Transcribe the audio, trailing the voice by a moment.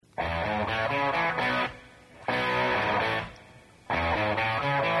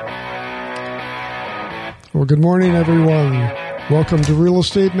Well, good morning, everyone. Welcome to Real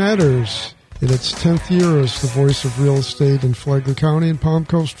Estate Matters. In its 10th year as the voice of real estate in Flagler County and Palm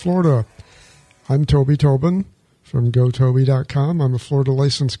Coast, Florida. I'm Toby Tobin from GoToby.com. I'm a Florida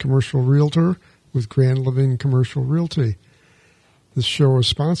licensed commercial realtor with Grand Living Commercial Realty. This show is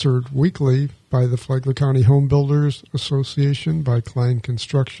sponsored weekly by the Flagler County Home Builders Association, by Klein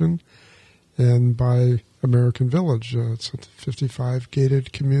Construction, and by American Village. It's a 55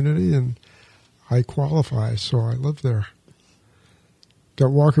 gated community, and I qualify, so I live there.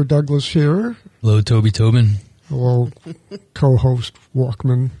 Got Walker Douglas here. Hello, Toby Tobin. Hello, co-host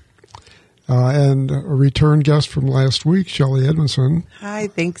Walkman. And a return guest from last week, Shelley Edmondson. Hi,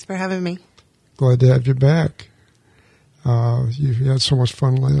 thanks for having me. Glad to have you back. You had so much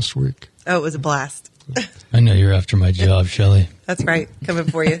fun last week. Oh, it was a blast. I know you're after my job, Shelley. That's right. Coming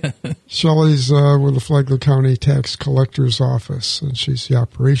for you. Shelley's with the Flagler County Tax Collector's Office, and she's the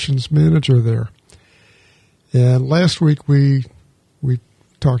operations manager there. And last week we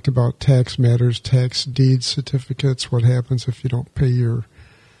talked about tax matters, tax deed certificates, what happens if you don't pay your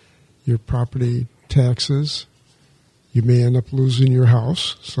property taxes. You may end up losing your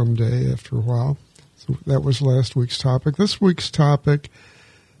house someday after a while. So that was last week's topic. This week's topic,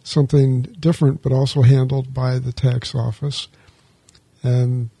 something different but also handled by the tax office,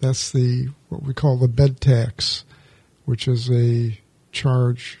 and that's what we call the bed tax, which is a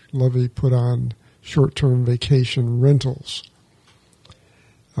charge levy put on short-term vacation rentals.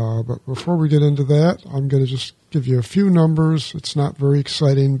 But before we get into that, I'm going to just give you a few numbers. It's not very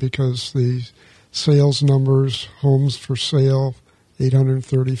exciting because the sales numbers, homes for sale,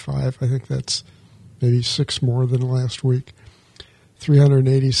 835. I think that's maybe 6 more than last week.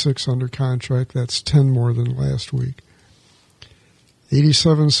 386 under contract. That's 10 more than last week.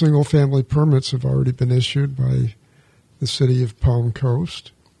 87 single-family permits have already been issued by the city of Palm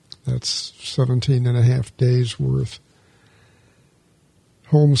Coast. That's 17 and a half days worth.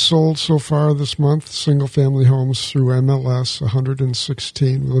 Homes sold so far this month, single-family homes through MLS,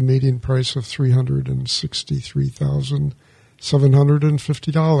 116 with a median price of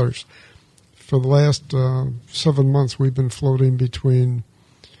 $363,750. For the last 7 months, we've been floating between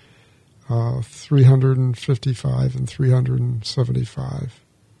 355 and 375.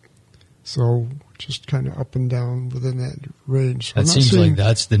 So just kind of up and down within that range. That seems like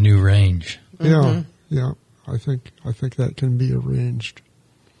that's the new range. Yeah, yeah. I think that can be arranged.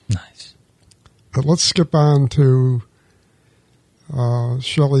 Nice. But let's skip on to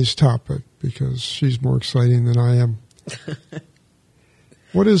Shelley's topic because she's more exciting than I am.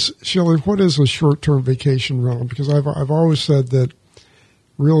 What is a short-term vacation rental? Because I've always said that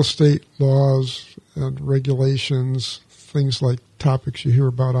real estate laws and regulations, things like topics you hear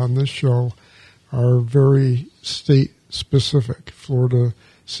about on this show, are very state-specific. Florida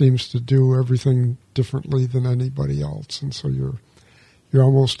seems to do everything differently than anybody else, and so you're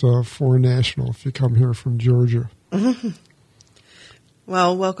almost a foreign national if you come here from Georgia.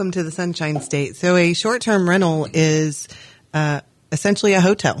 Well, welcome to the Sunshine State. So a short-term rental is essentially a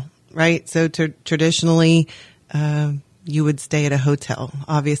hotel, right? So traditionally, you would stay at a hotel.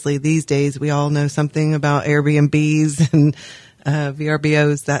 Obviously, these days, we all know something about Airbnbs and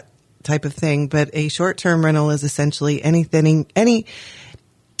VRBOs, that type of thing. But a short-term rental is essentially any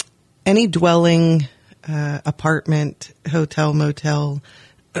dwelling, apartment, hotel, motel,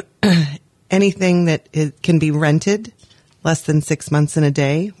 anything that can be rented less than 6 months in a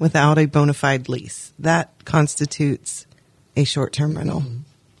day without a bona fide lease. That constitutes a short-term rental.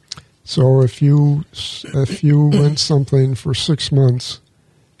 So if you rent something for 6 months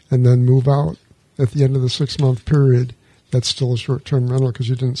and then move out at the end of the 6-month period, that's still a short-term rental because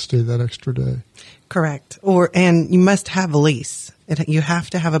you didn't stay that extra day. Correct. And you must have a lease. You have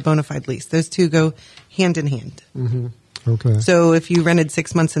to have a bona fide lease. Those two go hand in hand. Mm-hmm. Okay. So if you rented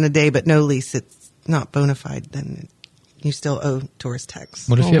 6 months in a day but no lease, it's not bona fide, then you still owe tourist tax.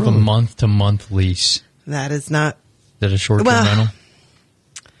 What if you have a month-to-month lease? That is not... Is that a short-term rental?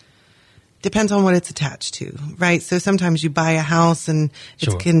 Depends on what it's attached to, right? So sometimes you buy a house and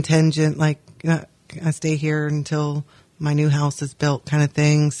it's contingent, like I stay here until my new house is built kind of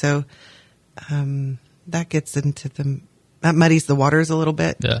thing. So that gets into that muddies the waters a little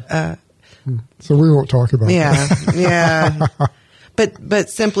bit. Yeah. So we won't talk about that. Yeah. But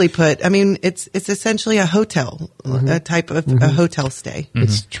simply put, I mean, it's essentially a hotel, a type of a hotel stay.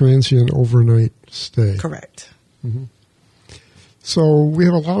 It's transient overnight stay. Correct. Mm-hmm. So we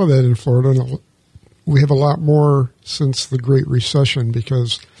have a lot of that in Florida, and we have a lot more since the Great Recession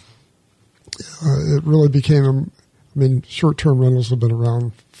because it really became, short-term rentals have been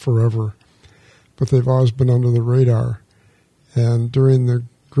around forever, but they've always been under the radar. And during the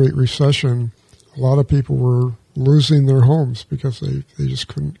Great Recession, a lot of people were losing their homes because they just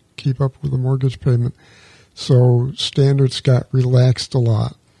couldn't keep up with the mortgage payment. So standards got relaxed a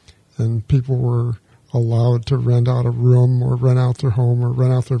lot, and people were allowed to rent out a room or rent out their home or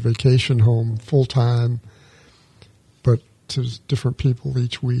rent out their vacation home full time, but to different people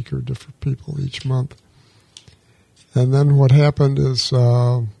each week or different people each month. And then what happened is,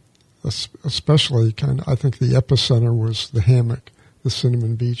 especially I think the epicenter was the Hammock, the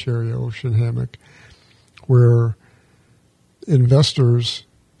Cinnamon Beach area, Ocean Hammock, where investors,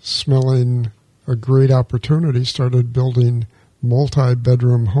 smelling a great opportunity, started building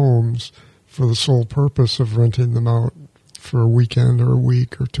multi-bedroom homes for the sole purpose of renting them out for a weekend or a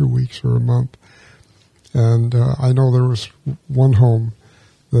week or 2 weeks or a month. And I know there was one home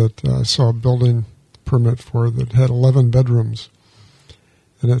that I saw a building permit for that had 11 bedrooms.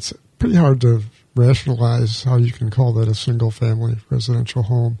 And it's pretty hard to rationalize how you can call that a single-family residential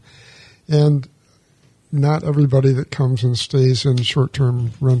home. And not everybody that comes and stays in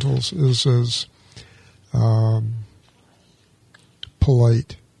short-term rentals is as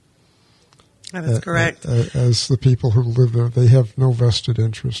polite. That is correct. As the people who live there. They have no vested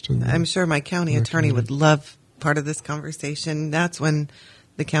interest in I'm sure my county attorney would love part of this conversation. That's when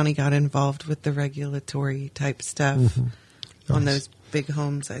the county got involved with the regulatory type stuff on those big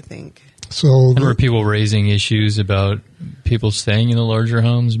homes, I think. So there were people raising issues about people staying in the larger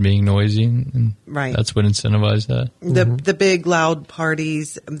homes, being noisy, and right. That's what incentivized that. The big loud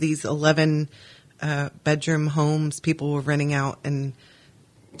parties, these 11 bedroom homes, people were renting out and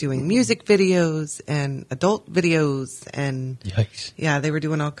doing music videos and adult videos, and yikes. Yeah, they were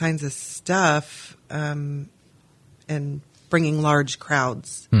doing all kinds of stuff and bringing large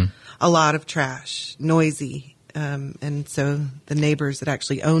crowds. A lot of trash, noisy. And so the neighbors that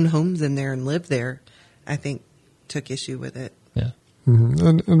actually own homes in there and live there, I think, took issue with it. Yeah.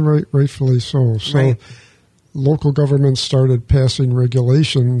 And rightfully so. So right. Local governments started passing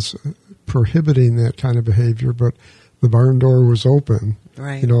regulations prohibiting that kind of behavior, but the barn door was open.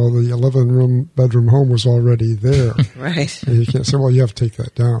 Right. You know, the 11-bedroom home was already there. Right. And you can't say, well, you have to take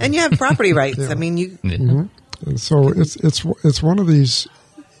that down. And you have property rights. Yeah. I mean, you... And so it's one of these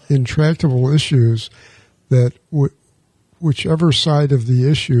intractable issues that whichever side of the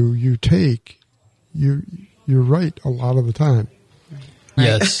issue you take, you're right a lot of the time.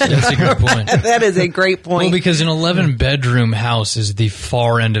 Yes, that's a good point. That is a great point. Well, because an 11-bedroom house is the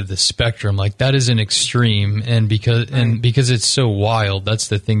far end of the spectrum. Like, that is an extreme, and because it's so wild, that's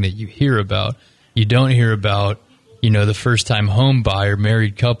the thing that you hear about. You don't hear about, the first-time home buyer,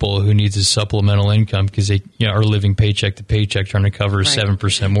 married couple who needs a supplemental income because they are living paycheck to paycheck trying to cover a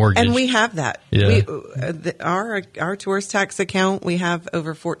 7% mortgage. And we have that. Yeah. Our tourist tax account, we have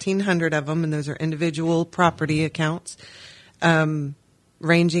over 1,400 of them, and those are individual property accounts,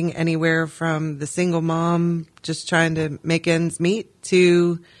 ranging anywhere from the single mom just trying to make ends meet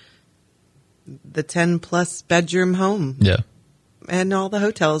to the 10-plus bedroom home. Yeah. And all the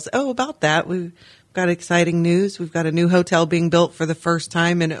hotels. Oh, about that, we've got exciting news. We've got a new hotel being built for the first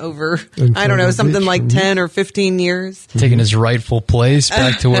time in over, I don't know, something like 10 or 15 years. Taking its rightful place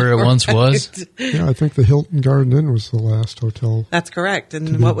back to where it once was. Yeah, I think the Hilton Garden Inn was the last hotel. That's correct.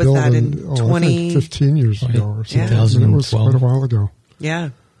 And what was that in 15 years ago or so. Yeah. It was quite a while ago. Yeah.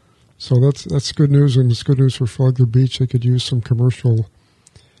 So that's good news, and it's good news for Flagler Beach. They could use some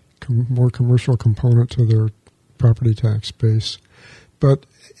more commercial component to their property tax base. But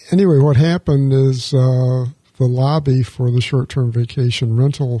anyway, what happened is the lobby for the short-term vacation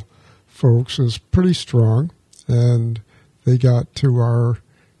rental folks is pretty strong, and they got to our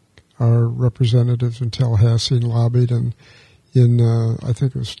representatives in Tallahassee and lobbied, and in I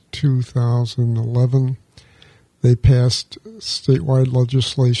think it was 2011, they passed statewide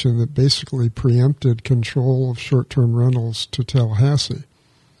legislation that basically preempted control of short-term rentals to Tallahassee.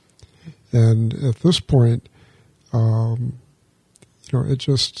 And at this point,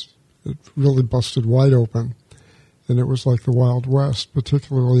 it really busted wide open, and it was like the Wild West,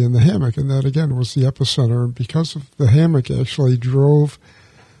 particularly in the Hammock, and that again was the epicenter. And because of the Hammock actually drove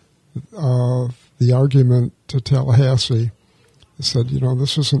the argument to Tallahassee, they said,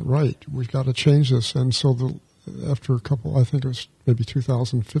 this isn't right. We've got to change this. And so after a couple, I think it was maybe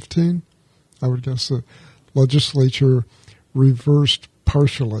 2015, I would guess the legislature reversed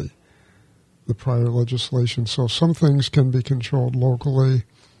partially the prior legislation. So some things can be controlled locally,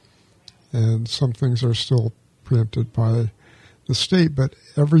 and some things are still preempted by the state. But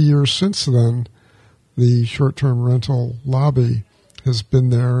every year since then, the short-term rental lobby has been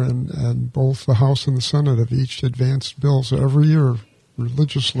there, and both the House and the Senate have each advanced bills every year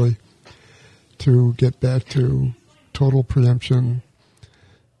religiously to get back to total preemption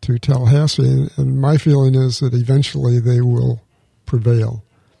to Tallahassee, and my feeling is that eventually they will prevail.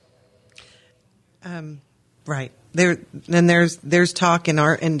 Right. There's talk in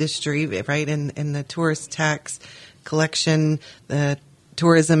our industry, right, in the tourist tax collection, the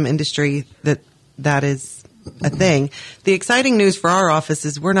tourism industry, that is a thing. The exciting news for our office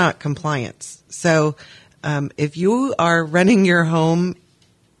is we're not compliance. So if you are renting your home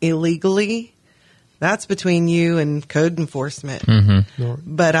illegally, that's between you and code enforcement. Mm-hmm. No.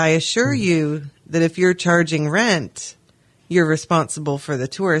 But I assure you that if you're charging rent, you're responsible for the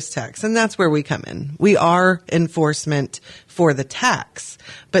tourist tax. And that's where we come in. We are enforcement for the tax,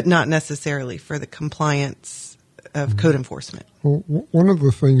 but not necessarily for the compliance of code enforcement. Well, one of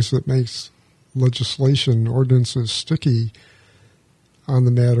the things that makes legislation, ordinances sticky on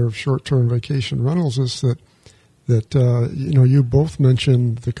the matter of short-term vacation rentals is that you both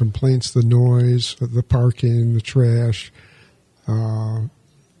mentioned the complaints, the noise, the parking, the trash.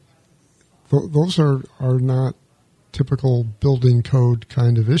 Those are not typical building code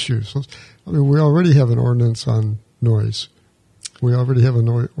kind of issues. I mean, we already have an ordinance on noise. We already have an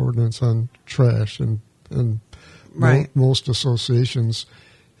ordinance on trash, and right. Most associations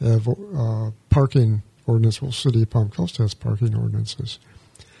have parking ordinance. Well, City of Palm Coast has parking ordinances,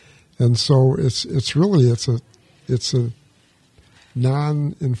 and so it's a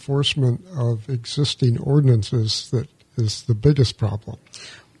non-enforcement of existing ordinances that is the biggest problem.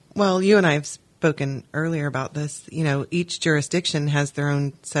 Well, you and I have spoken earlier about this. You know, each jurisdiction has their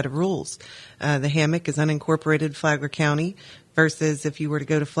own set of rules. The hammock is unincorporated Flagler County versus if you were to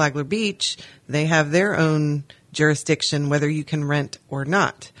go to Flagler Beach, they have their own jurisdiction, whether you can rent or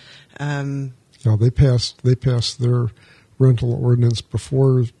not. They passed their rental ordinance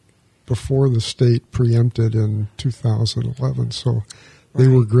before the state preempted in 2011, so they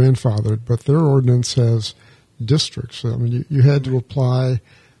were grandfathered. But their ordinance has districts. I mean, you had to apply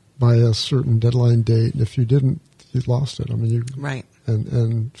by a certain deadline date, and if you didn't, you lost it. I mean, right,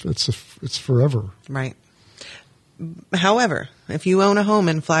 and it's forever. Right. However, if you own a home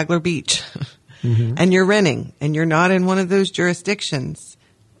in Flagler Beach mm-hmm. and you're renting and you're not in one of those jurisdictions,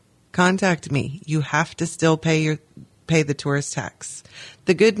 contact me. You have to still pay the tourist tax.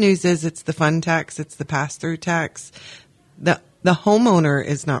 The good news is it's the fund tax, it's the pass-through tax. The homeowner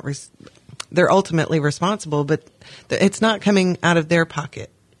is not. They're ultimately responsible, but it's not coming out of their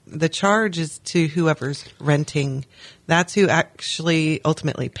pocket. The charge is to whoever's renting. That's who actually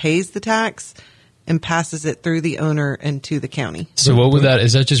ultimately pays the tax and passes it through the owner and to the county. So what would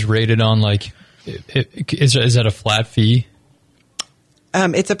is that just rated on like, is that a flat fee?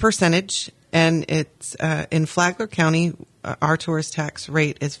 It's a percentage, and it's in Flagler County, our tourist tax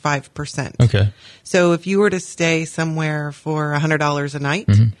rate is 5%. Okay. So if you were to stay somewhere for $100 a night,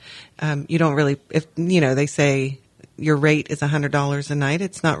 mm-hmm. You don't really, they say your rate is $100 a night.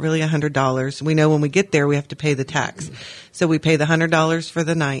 It's not really $100. We know when we get there, we have to pay the tax. So we pay the $100 for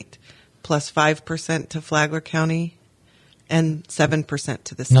the night plus 5% to Flagler County and 7%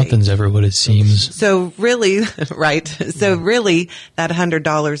 to the state. Nothing's ever what it seems. So really, right. So really that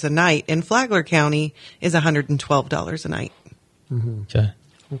 $100 a night in Flagler County is $112 a night.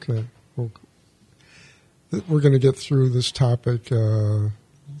 Mm-hmm. Okay. Well, we're going to get through this topic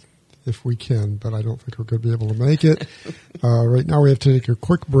if we can, but I don't think we're going to be able to make it. Right now we have to take a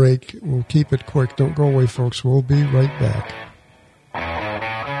quick break. We'll keep it quick. Don't go away, folks. We'll be right back.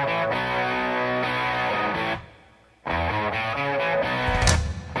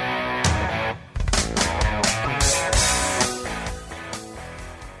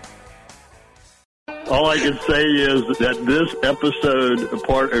 All I can say is that this episode, a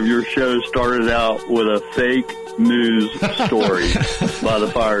part of your show, started out with a fake news story by the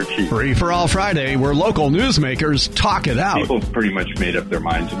fire chief. Free for All Friday, where local newsmakers talk it out. People pretty much made up their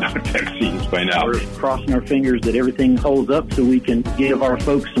minds about vaccines by now. We're crossing our fingers that everything holds up so we can give our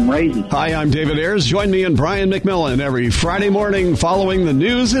folks some raises. Hi, I'm David Ayers. Join me and Brian McMillan every Friday morning following the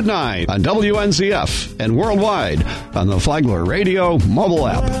news at 9 on WNZF and worldwide on the Flagler Radio mobile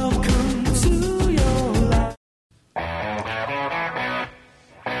app.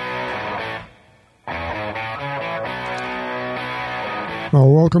 Well,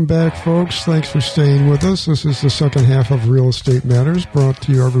 welcome back, folks. Thanks for staying with us. This is the second half of Real Estate Matters, brought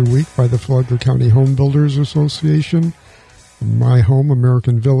to you every week by the Flagler County Home Builders Association, My Home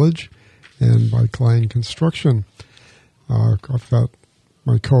American Village, and by Klein Construction. I've got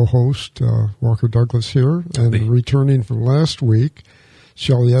my co-host, Walker Douglas, here, and returning from last week,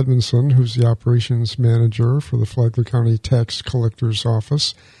 Shelley Edmondson, who's the operations manager for the Flagler County Tax Collector's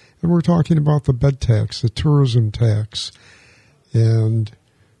Office. And we're talking about the bed tax, the tourism tax. And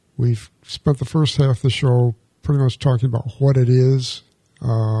we've spent the first half of the show pretty much talking about what it is,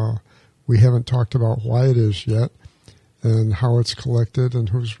 We haven't talked about why it is yet and how it's collected and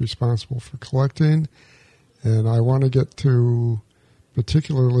who's responsible for collecting. And I want to get to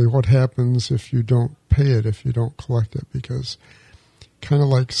particularly what happens if you don't pay it, if you don't collect it, because kind of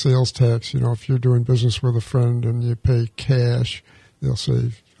like sales tax, if you're doing business with a friend and you pay cash, they'll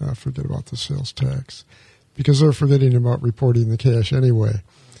say, forget about the sales tax, because they're forgetting about reporting the cash anyway.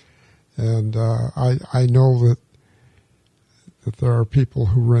 And I know that there are people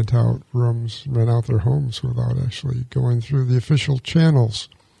who rent out their homes without actually going through the official channels.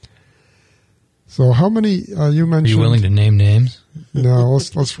 So how many, you mentioned... Are you willing to name names? No,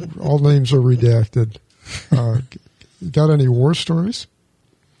 let's all names are redacted. Got any war stories?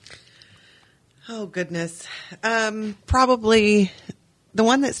 Oh, goodness. Probably the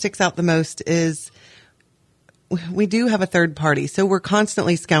one that sticks out the most is we do have a third party. So we're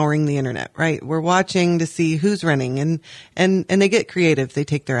constantly scouring the internet, right? We're watching to see who's renting and they get creative. They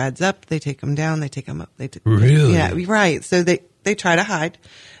take their ads up, they take them down, they take them up. Really? Yeah, right. So they try to hide,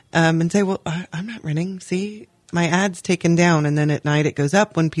 and say, well, I'm not renting. See, my ad's taken down. And then at night it goes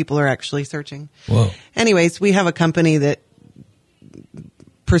up when people are actually searching. Whoa. Anyways, we have a company that,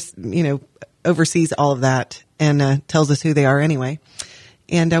 oversees all of that and tells us who they are anyway.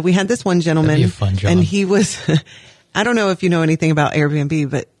 And we had this one gentleman, That'd be a fun job. and he was, I don't know if you know anything about Airbnb,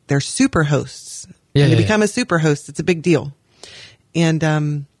 but they're super hosts. Yeah, and to yeah, become a super host, it's a big deal.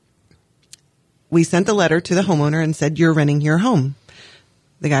 And we sent the letter to the homeowner and said, you're renting your home.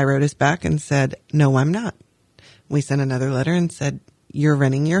 The guy wrote us back and said, no, I'm not. We sent another letter and said, you're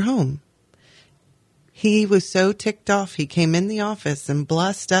renting your home. He was so ticked off. He came in the office and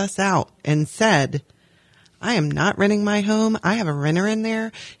blessed us out and said, I am not renting my home. I have a renter in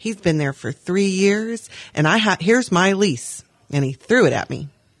there. He's been there for 3 years, and here's my lease. And he threw it at me.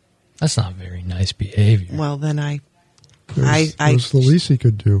 That's not very nice behavior. Well, then There's the least he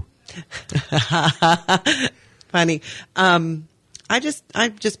could do. Funny. I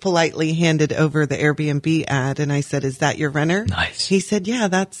just politely handed over the Airbnb ad and I said, is that your renter? Nice. He said, yeah,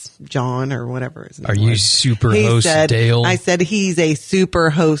 that's John or whatever his name Are you was. super He host said, Dale? I said, he's a super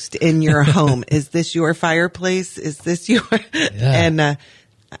host in your home. Is this your fireplace? Is this your... Yeah. And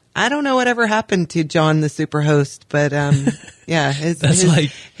I don't know whatever happened to John, the super host, but yeah, the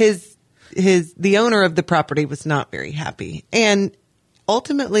owner of the property was not very happy. And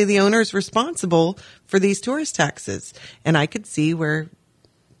ultimately, the owner is responsible for these tourist taxes. And I could see where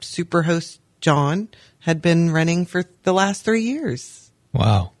Superhost John had been renting for the last 3 years.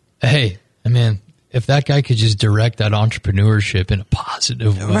 Wow. Hey, I mean, if that guy could just direct that entrepreneurship in a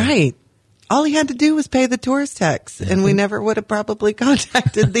positive way. Right. All he had to do was pay the tourist tax, and we never would have probably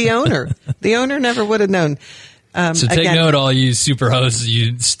contacted the owner. The owner never would have known. So take note, all you superhosts,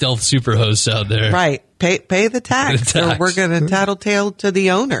 you stealth superhosts out there. Right. Pay the tax, or we're going to tattletale to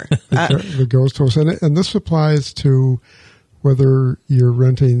the owner. The ghost host. And this applies to whether you're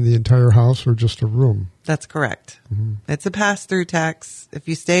renting the entire house or just a room. That's correct. Mm-hmm. It's a pass-through tax. If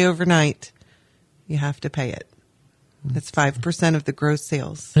you stay overnight, you have to pay it. It's 5% of the gross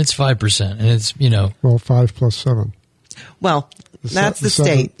sales. It's 5%, and it's, Well, 5 plus 7. Well, that's the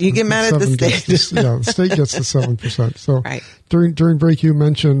state. You get mad at the state. The state gets the 7%. So right. during break, you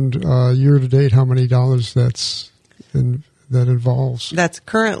mentioned year to date how many dollars that involves. That's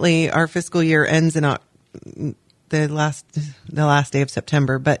currently our fiscal year ends in the last day of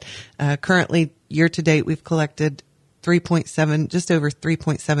September, but currently year to date we've collected just over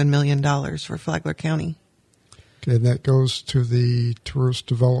 $3.7 million for Flagler County. Okay, and that goes to the Tourist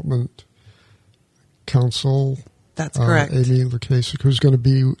Development Council. That's correct. Amy Lukasik, who's going to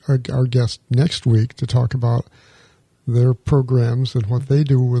be our guest next week to talk about their programs and what they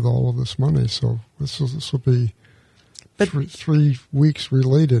do with all of this money. So this will be 3 weeks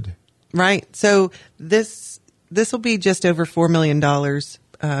related. Right. So this will be just over $4 million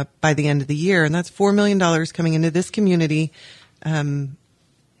by the end of the year, and that's $4 million coming into this community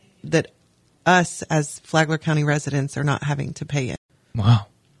that us as Flagler County residents are not having to pay it. Wow.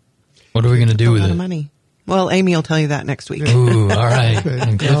 What are we going to do with it? A lot of money. Well, Amy will tell you that next week. Ooh, all right. Okay.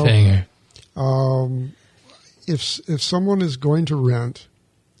 And cliffhanger. If someone is going to rent,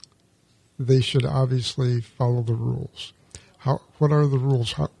 they should obviously follow the rules. What are the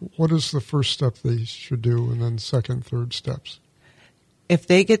rules? What is the first step they should do, and then second, third steps? If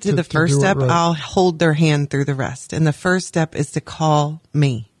they get to the first step, right, I'll hold their hand through the rest. And the first step is to call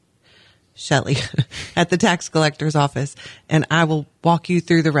me, Shelley, at the tax collector's office, and I will walk you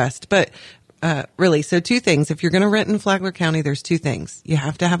through the rest. But really, so 2 things. If you're going to rent in Flagler County, there's 2 things. You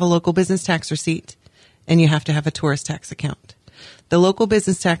have to have a local business tax receipt, and you have to have a tourist tax account. The local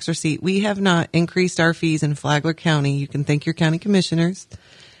business tax receipt, we have not increased our fees in Flagler County. You can thank your county commissioners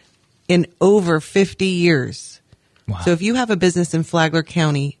in over 50 years. Wow. So if you have a business in Flagler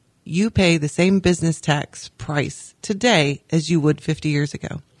County, you pay the same business tax price today as you would 50 years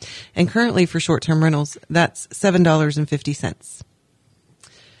ago. And currently for short-term rentals, that's $7.50.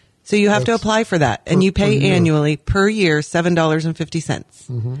 So you have to apply for that, and you pay annually per year $7.50.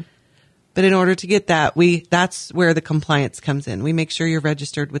 Mm-hmm. But in order to get that, that's where the compliance comes in. We make sure you're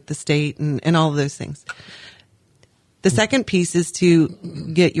registered with the state and all of those things. The second piece is to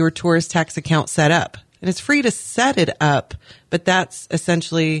get your tourist tax account set up. And it's free to set it up, but that's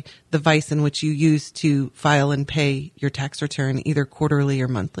essentially the device in which you use to file and pay your tax return either quarterly or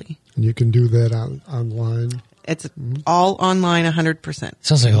monthly. And you can do that online. It's all online 100%.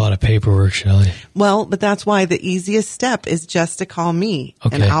 Sounds like a lot of paperwork, Shelley. Well, but that's why the easiest step is just to call me,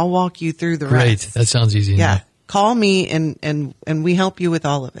 and I'll walk you through the Great. rest. That sounds easy. Yeah. Enough. Call me and we help you with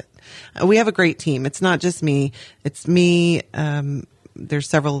all of it. We have a great team. It's not just me. It's me. There's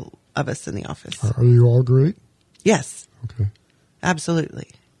several of us in the office. Are you all great? Yes. Okay. Absolutely.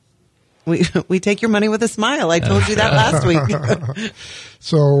 We take your money with a smile. I told you that last week.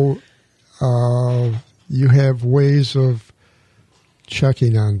 So, you have ways of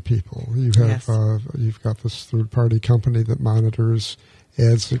checking on people. You have, Yes. You've got this third-party company that monitors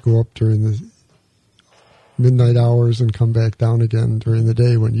ads that go up during the midnight hours and come back down again during the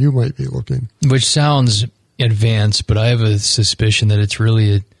day when you might be looking. Which sounds advanced, but I have a suspicion that it's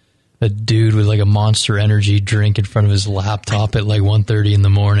really a dude with like a Monster Energy drink in front of his laptop at like 1:30 in the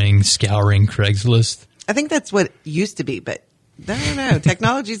morning, scouring Craigslist. I think that's what it used to be, but I don't know.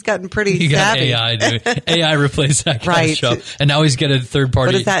 Technology's gotten pretty You got savvy. AI, dude. AI replaced that kind of Right. stuff. And now he's got a third party.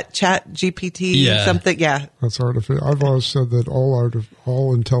 What is that? Chat GPT? Yeah. Something? Yeah. That's artificial. I've always said that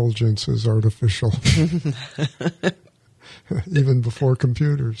all intelligence is artificial, even before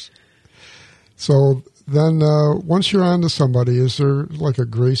computers. So then, once you're on to somebody, is there like a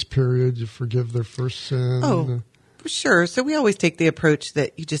grace period? You forgive their first sin? Oh, for sure. So we always take the approach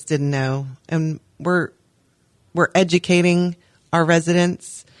that you just didn't know, and we're educating our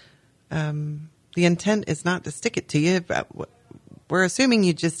residents. The intent is not to stick it to you, but we're assuming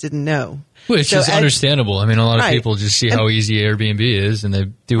you just didn't know. Which is understandable. I mean, a lot of Right. people just see how easy Airbnb is, and they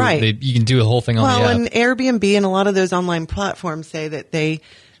do. Right. You can do the whole thing on the app. And Airbnb and a lot of those online platforms say that they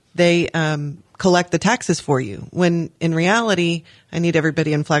collect the taxes for you. When in reality, I need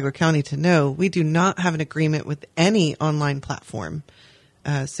everybody in Flagler County to know we do not have an agreement with any online platform.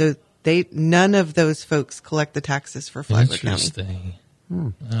 So none of those folks collect the taxes for Flagler County. Interesting.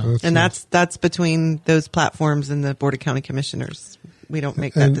 And that's between those platforms and the Board of County Commissioners. We don't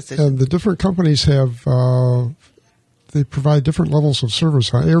make that decision. And the different companies have, they provide different levels of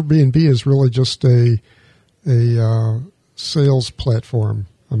service. Airbnb is really just a sales platform.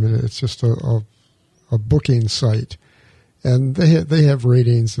 I mean, it's just a booking site. And they have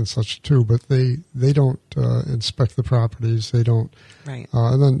ratings and such too, but they don't inspect the properties. They don't. Right.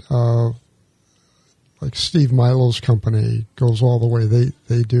 And then like Steve Milo's company goes all the way. They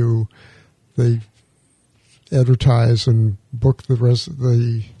advertise and book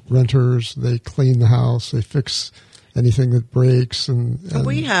the renters. They clean the house. They fix anything that breaks, and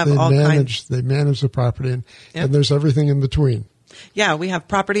we have they all manage. They manage the property, and there's everything in between. Yeah, we have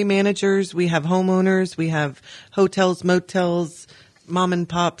property managers, we have homeowners, we have hotels, motels, mom and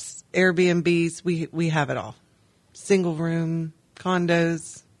pops, Airbnbs. We have it all. Single room,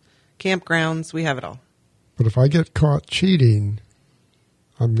 condos, campgrounds, we have it all. But if I get caught cheating,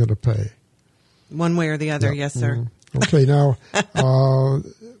 I'm going to pay. One way or the other, yes, sir. Mm-hmm. Okay, now,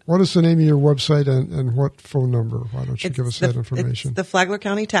 what is the name of your website and what phone number? Why don't you give us that information? It's the Flagler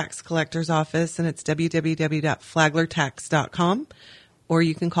County Tax Collector's Office, and it's www.flaglertax.com, or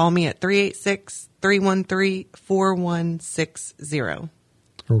you can call me at 386-313-4160.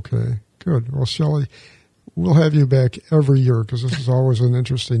 Okay, good. Well, Shelley, we'll have you back every year because this is always an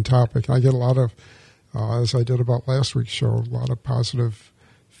interesting topic. I get a lot of, as I did about last week's show, a lot of positive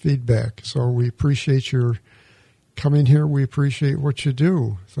feedback. So we appreciate your coming here. We appreciate what you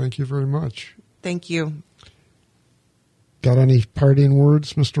do. Thank you very much. Thank you. Got any parting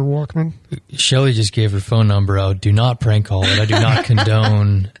words, Mr. Walkman? Shelley just gave her phone number out. Do not prank call it. I do not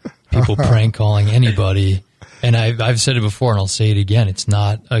condone people prank calling anybody. And I've said it before, and I'll say it again. It's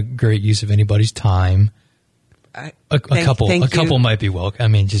not a great use of anybody's time. A couple might be welcome. I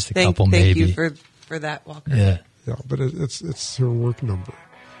mean, just a couple maybe. Thank you for that, Walker. Yeah. Yeah, but it's her work number.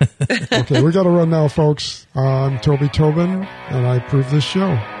 Okay, we got to run now, folks. I'm Toby Tobin, and I approve this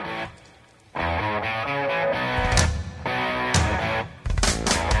show.